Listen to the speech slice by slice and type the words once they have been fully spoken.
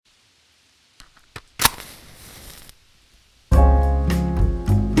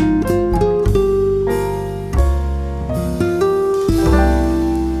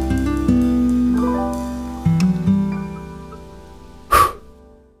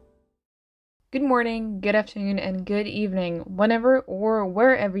Good morning, good afternoon, and good evening, whenever or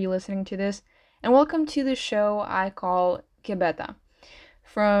wherever you're listening to this, and welcome to the show I call Kibeta.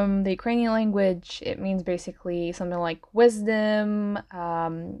 From the Ukrainian language, it means basically something like wisdom,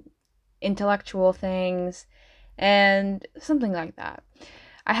 intellectual things, and something like that.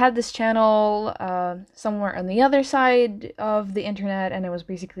 I had this channel somewhere on the other side of the internet, and it was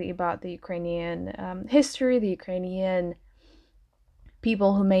basically about the Ukrainian history, the Ukrainian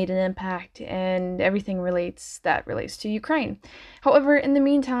people who made an impact, and everything relates to Ukraine. However, in the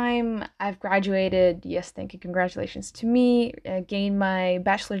meantime, I've graduated. Yes, thank you. Congratulations to me. Gained my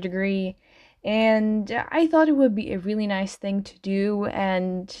bachelor degree, and I thought it would be a really nice thing to do.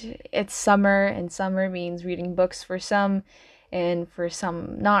 And it's summer, and summer means reading books for some, and for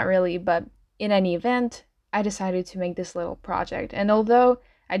some, not really. But in any event, I decided to make this little project. And although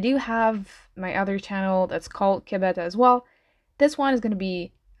I do have my other channel that's called Kibeta as well, this one is going to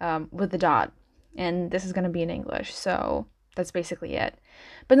be with the dot, and this is going to be in English, so that's basically it.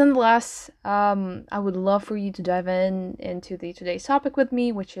 But nonetheless, I would love for you to dive into today's topic with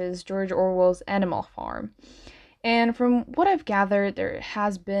me, which is George Orwell's Animal Farm. And from what I've gathered, there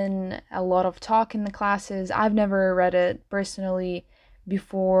has been a lot of talk in the classes. I've never read it personally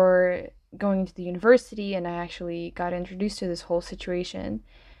before going to the university, and I actually got introduced to this whole situation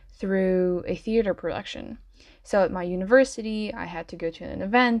through a theater production. So at my university, I had to go to an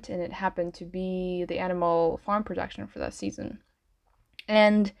event, and it happened to be the Animal Farm production for that season.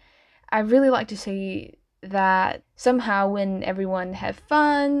 And I really like to say that somehow when everyone had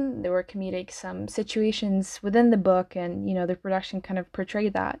fun, there were comedic some situations within the book, and the production kind of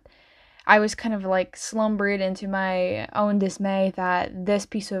portrayed that. I was kind of like slumbered into my own dismay that this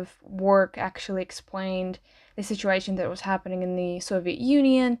piece of work actually explained the situation that was happening in the Soviet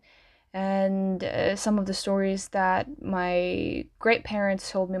Union, and some of the stories that my great parents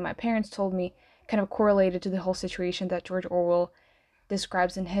told me, my parents told me, kind of correlated to the whole situation that George Orwell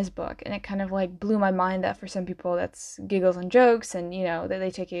describes in his book. And it kind of like blew my mind that for some people that's giggles and jokes, and that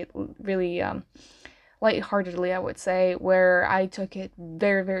they take it really lightheartedly, I would say, where I took it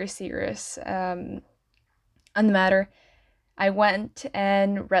very, very serious on the matter. I went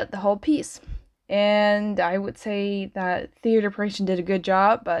and read the whole piece. And I would say that theater production did a good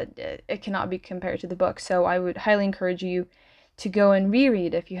job, but it cannot be compared to the book. So I would highly encourage you to go and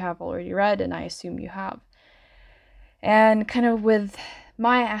reread if you have already read, and I assume you have. And kind of with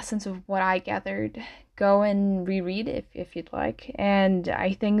my essence of what I gathered, go and reread if you'd like. And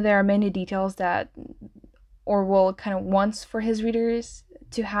I think there are many details that Orwell kind of wants for his readers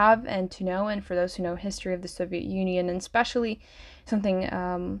to have and to know, and for those who know history of the Soviet Union, and especially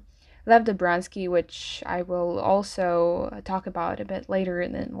something Lev Dobransky, which I will also talk about a bit later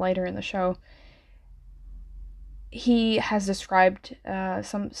in the show. He has described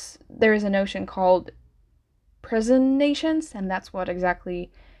there is a notion called prison nations, and that's what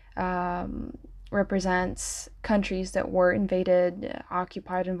exactly represents countries that were invaded,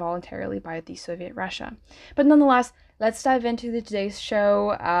 occupied involuntarily by the Soviet Russia. But nonetheless, let's dive into today's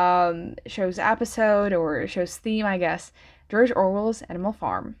show's episode, or show's theme, I guess, George Orwell's Animal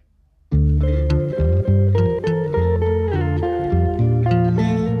Farm.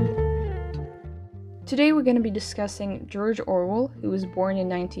 Today we're going to be discussing George Orwell, who was born in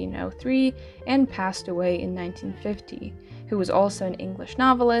 1903 and passed away in 1950, who was also an English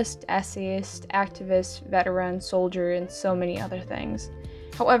novelist, essayist, activist, veteran, soldier, and so many other things.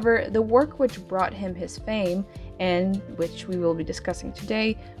 However, the work which brought him his fame, and which we will be discussing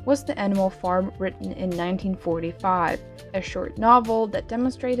today, was The Animal Farm, written in 1945, a short novel that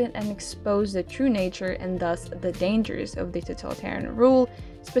demonstrated and exposed the true nature and thus the dangers of the totalitarian rule,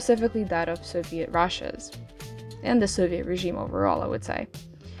 specifically that of Soviet Russia's, and the Soviet regime overall, I would say.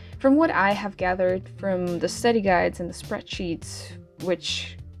 From what I have gathered from the study guides and the spreadsheets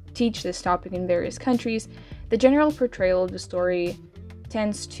which teach this topic in various countries, the general portrayal of the story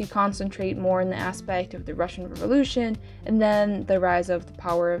tends to concentrate more on the aspect of the Russian Revolution and then the rise of the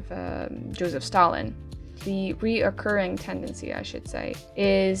power of Joseph Stalin. The reoccurring tendency, I should say,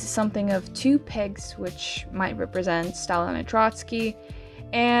 is something of two pigs, which might represent Stalin and Trotsky,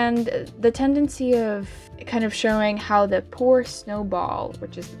 and the tendency of kind of showing how the poor Snowball,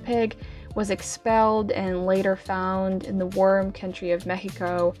 which is the pig, was expelled and later found in the warm country of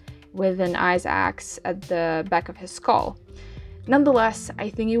Mexico with an ice axe at the back of his skull. Nonetheless, I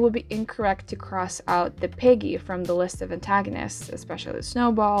think it would be incorrect to cross out the piggy from the list of antagonists, especially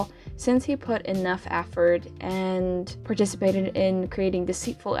Snowball, since he put enough effort and participated in creating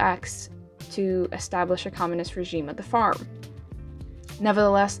deceitful acts to establish a communist regime at the farm.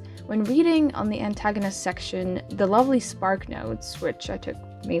 Nevertheless, When reading on the antagonist section, the lovely Spark Notes, which I took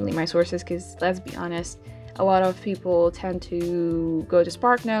mainly my sources because, let's be honest, a lot of people tend to go to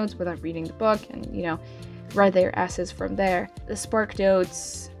Spark Notes without reading the book and, write their essays from there. The Spark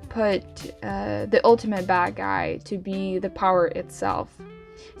Notes put the ultimate bad guy to be the power itself,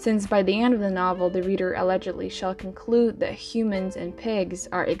 since by the end of the novel, the reader allegedly shall conclude that humans and pigs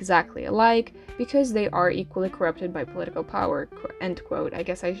are exactly alike because they are equally corrupted by political power, end quote. I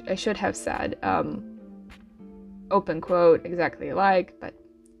guess I should have said, open quote, exactly alike, but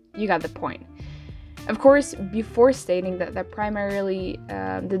you got the point. Of course, before stating that the primary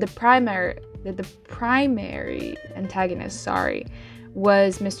antagonist,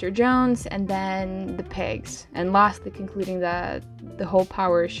 was Mr. Jones and then the pigs, and lastly concluding that the whole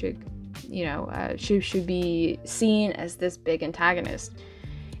power should be seen as this big antagonist.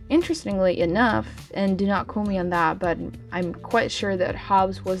 Interestingly enough, and do not quote me on that, but I'm quite sure that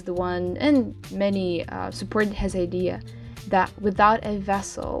Hobbes was the one, and many supported his idea, that without a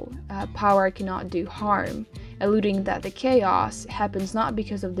vessel, power cannot do harm, alluding that the chaos happens not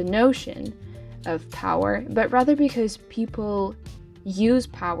because of the notion of power, but rather because people use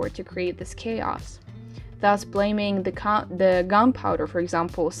power to create this chaos. Thus, blaming the gunpowder, for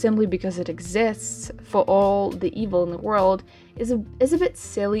example, simply because it exists for all the evil in the world is a bit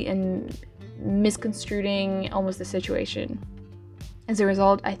silly and misconstruing almost the situation. As a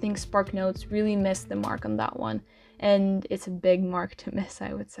result, I think Spark Notes really missed the mark on that one, and it's a big mark to miss,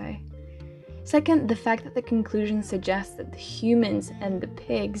 I would say. Second, the fact that the conclusion suggests that the humans and the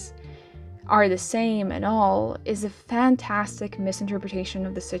pigs are the same and all is a fantastic misinterpretation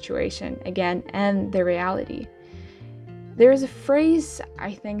of the situation, again, and the reality. There is a phrase,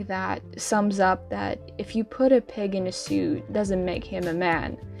 I think, that sums up that if you put a pig in a suit, doesn't make him a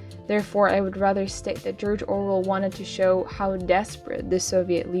man. Therefore, I would rather state that George Orwell wanted to show how desperate the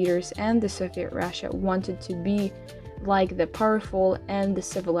Soviet leaders and the Soviet Russia wanted to be like the powerful and the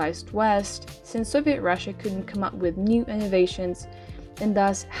civilized West, since Soviet Russia couldn't come up with new innovations and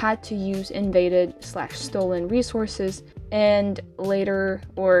thus had to use invaded/stolen resources, and later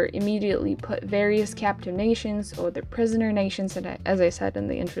or immediately put various captive nations or the prisoner nations, as I said in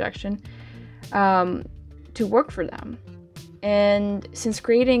the introduction, to work for them. And since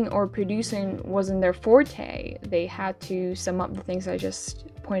creating or producing wasn't their forte, they had to sum up the things I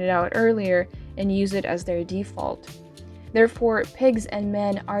just pointed out earlier and use it as their default. Therefore, pigs and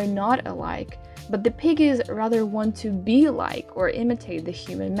men are not alike, but the piggies rather want to be like or imitate the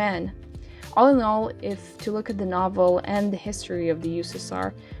human man. All in all, if to look at the novel and the history of the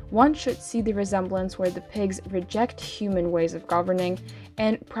USSR, one should see the resemblance where the pigs reject human ways of governing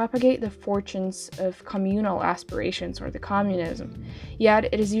and propagate the fortunes of communal aspirations or the communism. Yet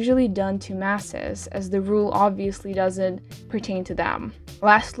it is usually done to masses, as the rule obviously doesn't pertain to them.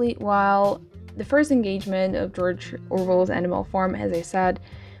 Lastly, while the first engagement of George Orwell's Animal Farm, as I said,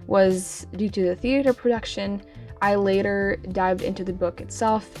 was due to the theater production, I later dived into the book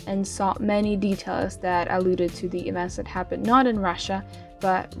itself and saw many details that alluded to the events that happened not in Russia,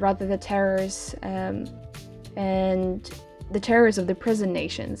 but rather the terrors and the terrors of the prison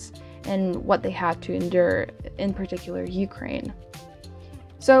nations and what they had to endure, in particular Ukraine.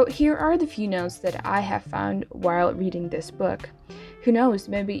 So here are the few notes that I have found while reading this book. Who knows,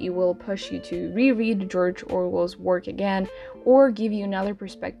 maybe it will push you to reread George Orwell's work again, or give you another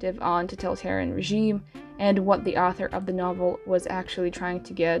perspective on totalitarian regime and what the author of the novel was actually trying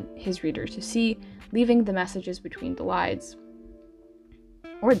to get his readers to see, leaving the messages between the lines.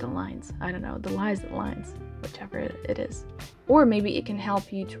 Or the lines, I don't know, the lines, whichever it is. Or maybe it can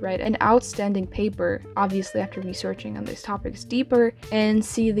help you to write an outstanding paper, obviously after researching on these topics deeper, and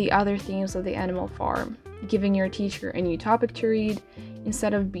see the other themes of the Animal Farm, giving your teacher a new topic to read,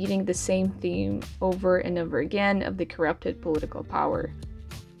 instead of beating the same theme over and over again of the corrupted political power.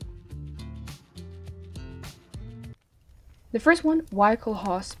 The first one, why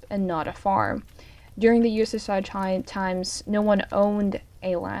kolhosp and not a farm? During the USSR times, no one owned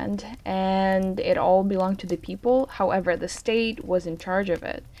a land, and it all belonged to the people. However, the state was in charge of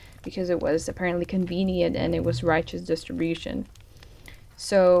it, because it was apparently convenient and it was righteous distribution.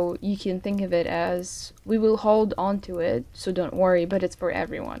 So you can think of it as, we will hold on to it, so don't worry, but it's for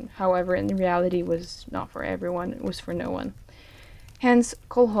everyone. However, in reality, it was not for everyone, it was for no one. Hence,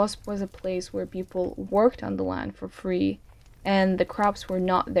 kolhosp was a place where people worked on the land for free, and the crops were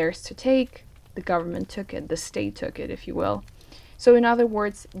not theirs to take. The government took it, the state took it, if you will. So in other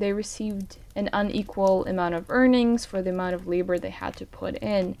words, they received an unequal amount of earnings for the amount of labor they had to put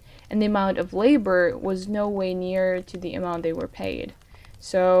in, and the amount of labor was no way near to the amount they were paid.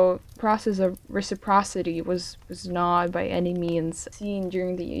 So process of reciprocity was not by any means seen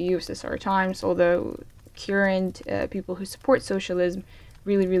during the USSR times, although current people who support socialism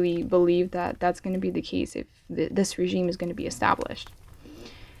really believe that that's going to be the case if this regime is going to be established.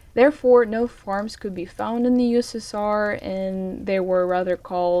 Therefore, no farms could be found in the USSR, and they were rather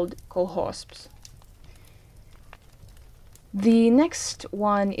called kolhosps. The next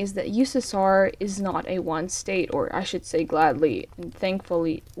one is that USSR is not a one state, or I should say gladly and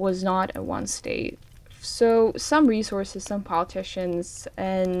thankfully was not a one state. So some resources, some politicians,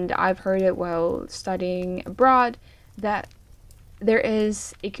 and I've heard it while studying abroad, that there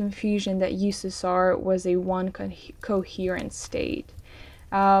is a confusion that USSR was a one coherent state.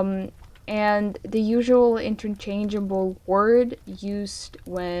 And the usual interchangeable word used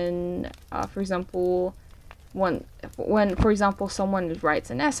when, for example, when for example someone writes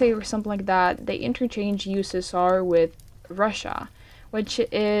an essay or something like that, they interchange USSR with Russia, which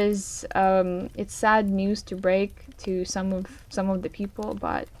is it's sad news to break to some of the people,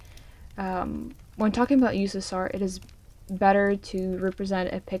 but when talking about USSR, it is better to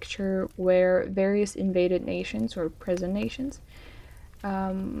represent a picture where various invaded nations or prison nations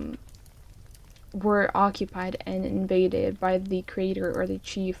were occupied and invaded by the creator or the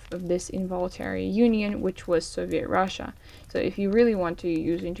chief of this involuntary union, which was Soviet Russia. So if you really want to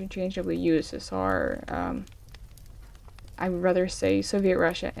use interchangeably USSR, I would rather say Soviet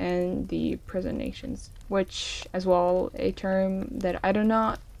Russia and the prison nations, which as well a term that I'm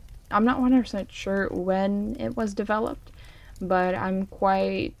not 100% sure when it was developed, but I'm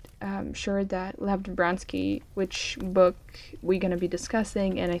quite sure that Lev Dobransky, which book we're going to be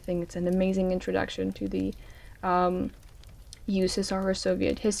discussing, and I think it's an amazing introduction to the USSR or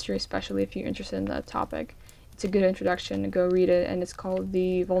Soviet history, especially if you're interested in that topic. It's a good introduction, go read it, and it's called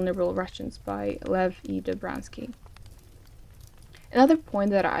The Vulnerable Russians by Lev E. Dobransky. Another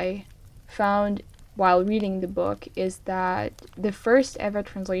point that I found while reading the book is that the first ever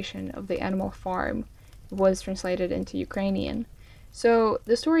translation of The Animal Farm was translated into Ukrainian. So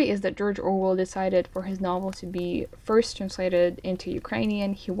the story is that George Orwell decided for his novel to be first translated into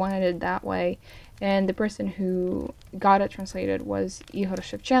Ukrainian. He wanted it that way, and the person who got it translated was Ihor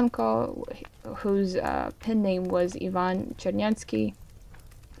Shevchenko, whose pen name was Ivan Chernyensky,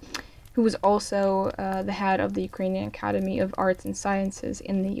 who was also the head of the Ukrainian Academy of Arts and Sciences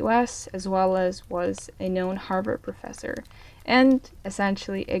in the US, as well as was a known Harvard professor, and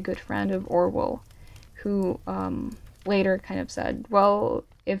essentially a good friend of Orwell, who later kind of said, well,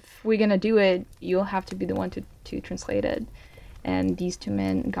 if we're gonna do it, you'll have to be the one to translate it. And these two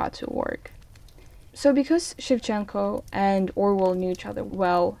men got to work. So because Shevchenko and Orwell knew each other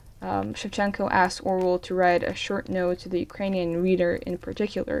well, Shevchenko asked Orwell to write a short note to the Ukrainian reader in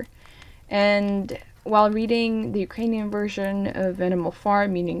particular. And while reading the Ukrainian version of Animal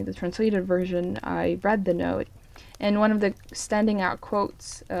Farm, meaning the translated version, I read the note. And one of the standing out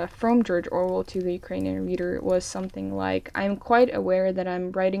quotes from George Orwell to the Ukrainian reader was something like, "I am quite aware that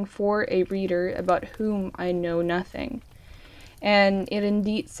I'm writing for a reader about whom I know nothing." And it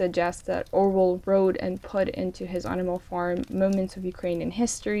indeed suggests that Orwell wrote and put into his Animal Farm moments of Ukrainian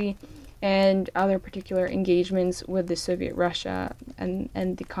history and other particular engagements with the Soviet Russia and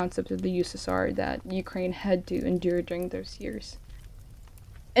the concept of the USSR that Ukraine had to endure during those years.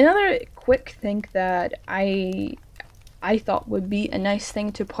 Another quick thing that I thought would be a nice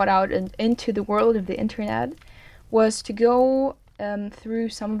thing to put out into the world of the internet was to go through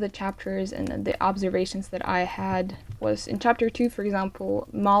some of the chapters, and the observations that I had was in chapter 2, for example,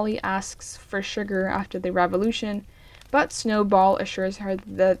 Molly asks for sugar after the revolution, but Snowball assures her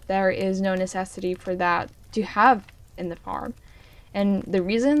that there is no necessity for that to have in the farm. And the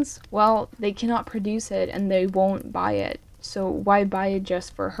reasons? Well, they cannot produce it and they won't buy it. So why buy it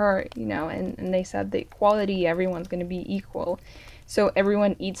just for her, And they said the quality, everyone's going to be equal. So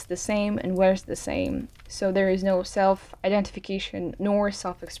everyone eats the same and wears the same. So there is no self-identification nor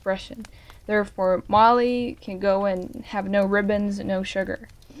self-expression. Therefore, Molly can go and have no ribbons, no sugar.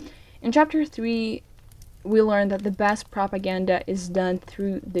 In chapter 3, we learn that the best propaganda is done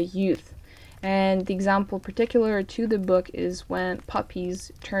through the youth. And the example particular to the book is when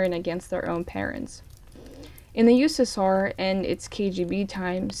puppies turn against their own parents. In the USSR and its KGB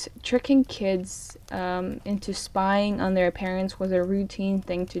times, tricking kids into spying on their parents was a routine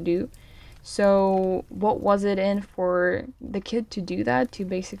thing to do. So what was it in for the kid to do that, to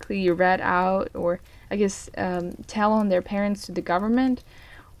basically rat out or, I guess, tell on their parents to the government?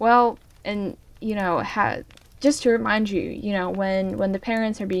 Well, and, just to remind you, when the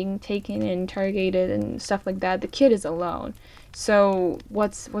parents are being taken and interrogated and stuff like that, the kid is alone. So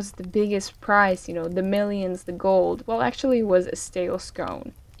what's the biggest prize, the millions, the gold? Well, actually it was a stale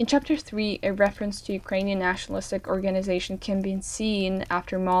scone. In chapter 3, a reference to Ukrainian nationalistic organization can be seen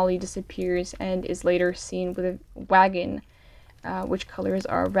after Molly disappears and is later seen with a wagon, which colors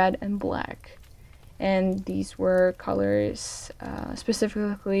are red and black. And these were colors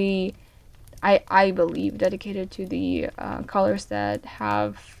specifically, I believe, dedicated to the colors that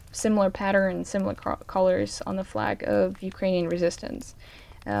have similar pattern, similar colors on the flag of Ukrainian resistance.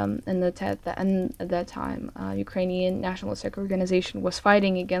 And at that time, Ukrainian nationalistic organization was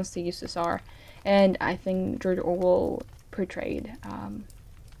fighting against the USSR, and I think George Orwell portrayed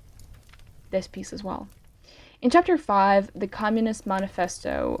this piece as well. In chapter 5, the Communist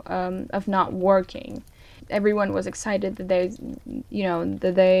Manifesto of not working, everyone was excited that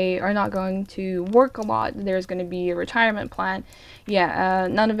they are not going to work a lot. There's going to be a retirement plan.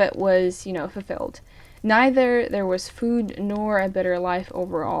 None of it was, fulfilled. Neither there was food nor a better life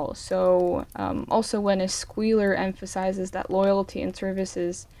overall. So also when a squealer emphasizes that loyalty and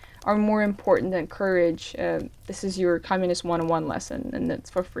services are more important than courage, this is your Communist 101 lesson, and it's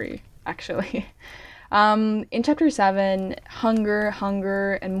for free, actually. In chapter 7,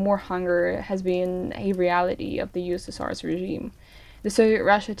 hunger, and more hunger has been a reality of the USSR's regime. The Soviet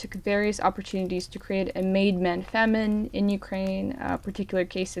Russia took various opportunities to create a made-man famine in Ukraine. Particular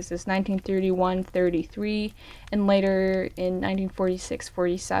cases is 1931-33, and later in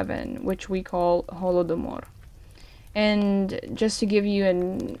 1946-47, which we call Holodomor. And just to give you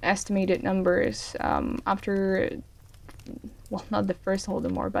an estimated numbers, not the first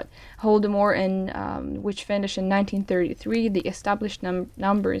Holodomor, but Holodomor, which finished in 1933, the established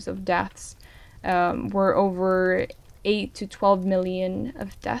numbers of deaths were over 8 to 12 million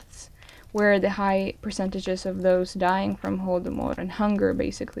of deaths, where the high percentages of those dying from Holodomor and hunger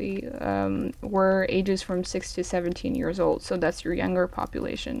basically were ages from 6 to 17 years old, so that's your younger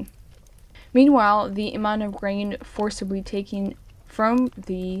population. Meanwhile, the amount of grain forcibly taken from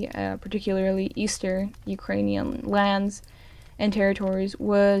the particularly eastern Ukrainian lands and territories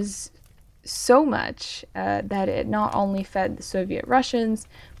was so much that it not only fed the Soviet Russians,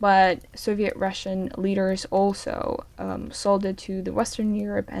 but Soviet Russian leaders also sold it to the Western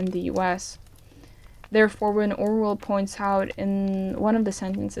Europe and the US. Therefore, when Orwell points out in one of the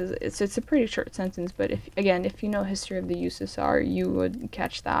sentences, it's a pretty short sentence, but if you know history of the USSR, you would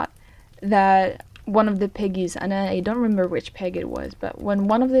catch that one of the piggies, and I don't remember which pig it was, but when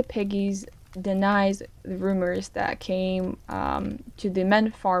one of the piggies denies the rumors that came to the men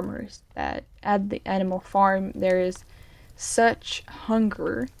farmers that at the animal farm there is such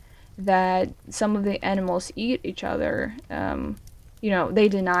hunger that some of the animals eat each other, they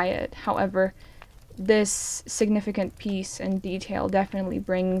deny it. However, this significant piece and detail definitely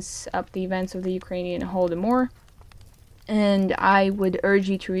brings up the events of the Ukrainian Holodomor, and I would urge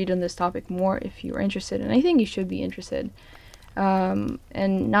you to read on this topic more if you're interested, and I think you should be interested.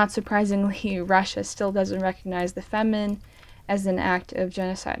 And not surprisingly, Russia still doesn't recognize the famine as an act of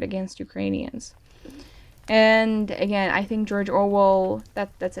genocide against Ukrainians. And again, I think George Orwell,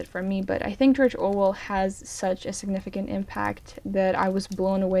 that's it from me, but I think George Orwell has such a significant impact that I was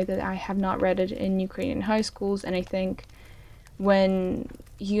blown away that I have not read it in Ukrainian high schools. And I think when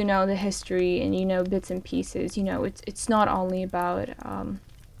you know the history and you know bits and pieces, it's not only about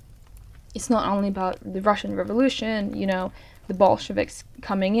the Russian Revolution, the Bolsheviks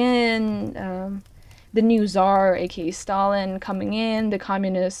coming in, the new Tsar, aka Stalin, coming in, the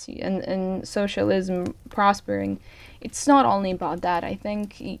communists and socialism prospering. It's not only about that. I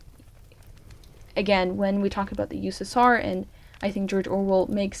think, again, when we talk about the USSR, and I think George Orwell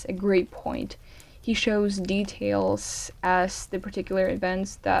makes a great point, he shows details as the particular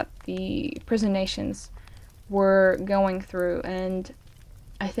events that the prison nations were going through, and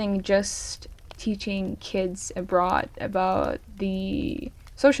I think just teaching kids abroad about the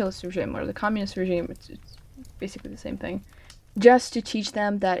socialist regime or the communist regime, it's basically the same thing, just to teach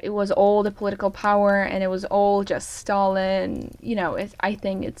them that it was all the political power and it was all just Stalin, I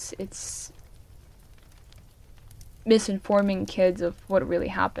think it's misinforming kids of what really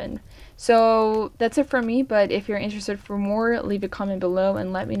happened. So that's it for me, but if you're interested for more, leave a comment below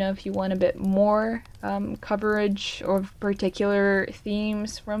and let me know if you want a bit more coverage of particular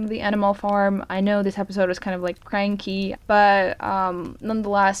themes from the Animal Farm. I know this episode was kind of like cranky, but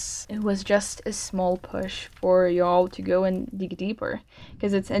nonetheless, it was just a small push for y'all to go and dig deeper,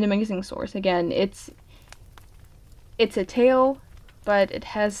 because it's an amazing source. Again, it's a tale, but it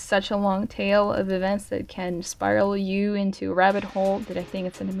has such a long tail of events that can spiral you into a rabbit hole that I think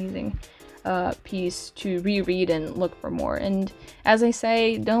it's an amazing piece to reread and look for more. And as I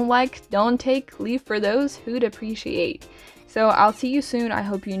say, don't take, leave for those who'd appreciate. So I'll see you soon. I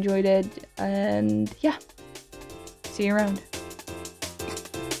hope you enjoyed it, and yeah, see you around.